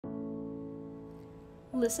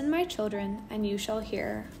Listen, my children, and you shall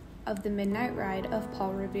hear of the midnight ride of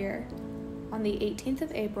Paul Revere. On the 18th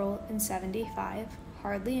of April in 75,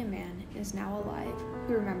 hardly a man is now alive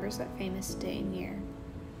who remembers that famous day and year.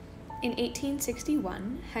 In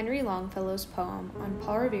 1861, Henry Longfellow's poem on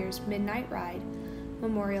Paul Revere's midnight ride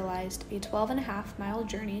memorialized a 12.5-mile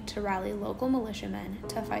journey to rally local militiamen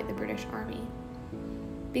to fight the British Army.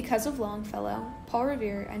 Because of Longfellow, Paul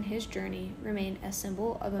Revere and his journey remain a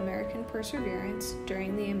symbol of American perseverance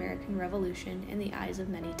during the American Revolution in the eyes of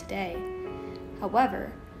many today.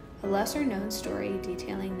 However, a lesser-known story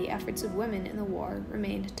detailing the efforts of women in the war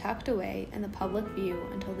remained tucked away in the public view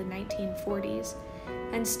until the 1940s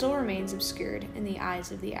and still remains obscured in the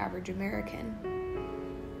eyes of the average American.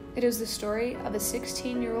 It is the story of a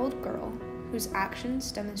 16-year-old girl whose actions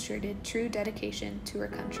demonstrated true dedication to her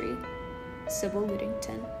country, Sybil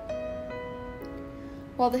Ludington.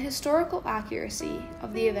 While the historical accuracy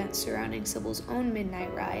of the events surrounding Sybil's own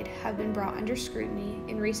midnight ride have been brought under scrutiny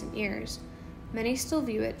in recent years, many still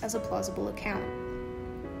view it as a plausible account.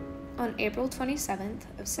 On April 27th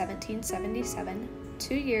of 1777,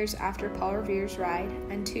 2 years after Paul Revere's ride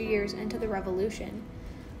and 2 years into the Revolution,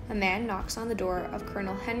 a man knocks on the door of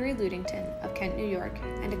Colonel Henry Ludington of Kent, New York,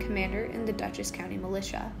 and a commander in the Dutchess County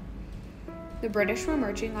Militia. The British were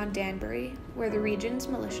marching on Danbury, where the region's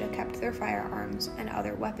militia kept their firearms and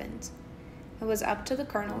other weapons. It was up to the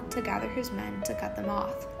colonel to gather his men to cut them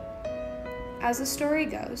off. As the story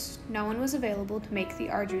goes, no one was available to make the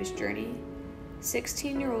arduous journey.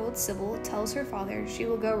 16-year-old Sybil tells her father she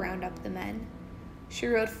will go round up the men. She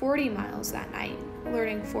rode 40 miles that night,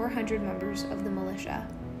 alerting 400 members of the militia.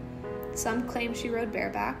 Some claim she rode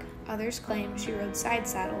bareback, others claim she rode side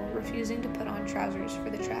saddle, refusing to put on trousers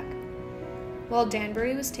for the trek. While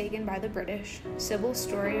Danbury was taken by the British, Sybil's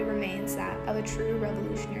story remains that of a true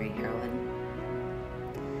revolutionary heroine.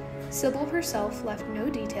 Sybil herself left no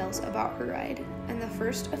details about her ride, and the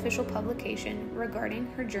first official publication regarding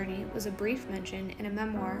her journey was a brief mention in a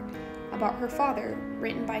memoir about her father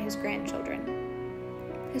written by his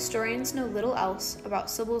grandchildren. Historians know little else about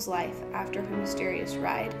Sybil's life after her mysterious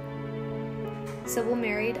ride. Sybil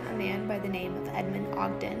married a man by the name of Edmund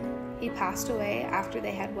Ogden. He passed away after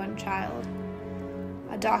they had one child.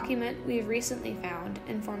 A document we've recently found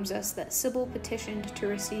informs us that Sybil petitioned to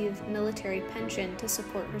receive military pension to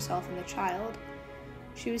support herself and the child.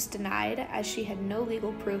 She was denied as she had no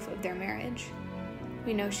legal proof of their marriage.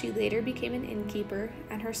 We know she later became an innkeeper,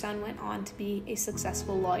 and her son went on to be a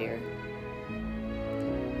successful lawyer.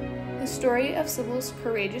 The story of Sybil's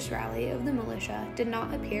courageous rally of the militia did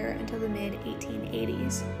not appear until the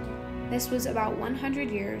mid-1880s. This was about 100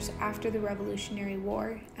 years after the Revolutionary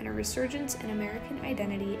War, and a resurgence in American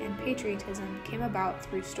identity and patriotism came about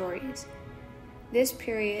through stories. This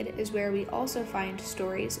period is where we also find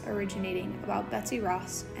stories originating about Betsy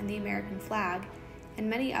Ross and the American flag, and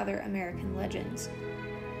many other American legends.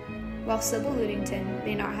 While Sybil Ludington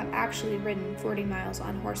may not have actually ridden 40 miles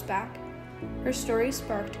on horseback, her story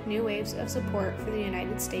sparked new waves of support for the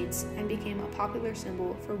United States and became a popular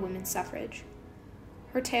symbol for women's suffrage.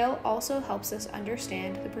 Her tale also helps us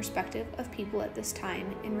understand the perspective of people at this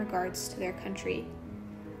time in regards to their country.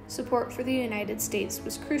 Support for the United States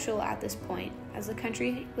was crucial at this point, as the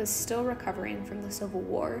country was still recovering from the Civil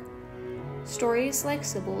War. Stories like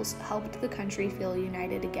Sybil's helped the country feel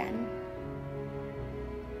united again.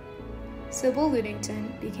 Sybil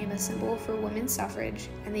Ludington became a symbol for women's suffrage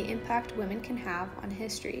and the impact women can have on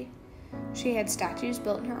history. She had statues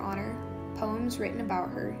built in her honor, poems written about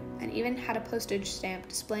her, and even had a postage stamp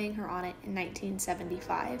displaying her on it in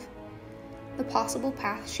 1975. The possible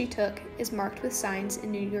path she took is marked with signs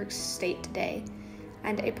in New York State today,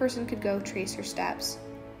 and a person could go trace her steps.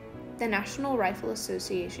 The National Rifle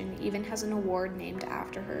Association even has an award named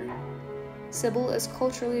after her. Sybil is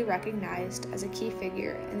culturally recognized as a key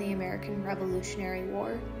figure in the American Revolutionary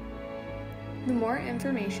War. The more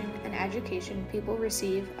information and education people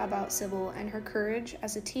receive about Sybil and her courage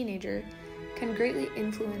as a teenager can greatly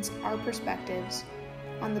influence our perspectives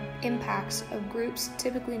on the impacts of groups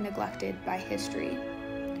typically neglected by history.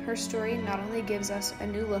 Her story not only gives us a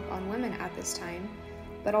new look on women at this time,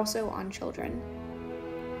 but also on children.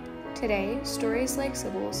 Today, stories like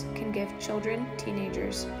Sybil's can give children,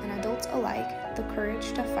 teenagers, and adults alike the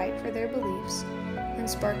courage to fight for their beliefs and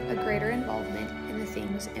spark a greater involvement in the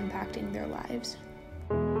things impacting their lives.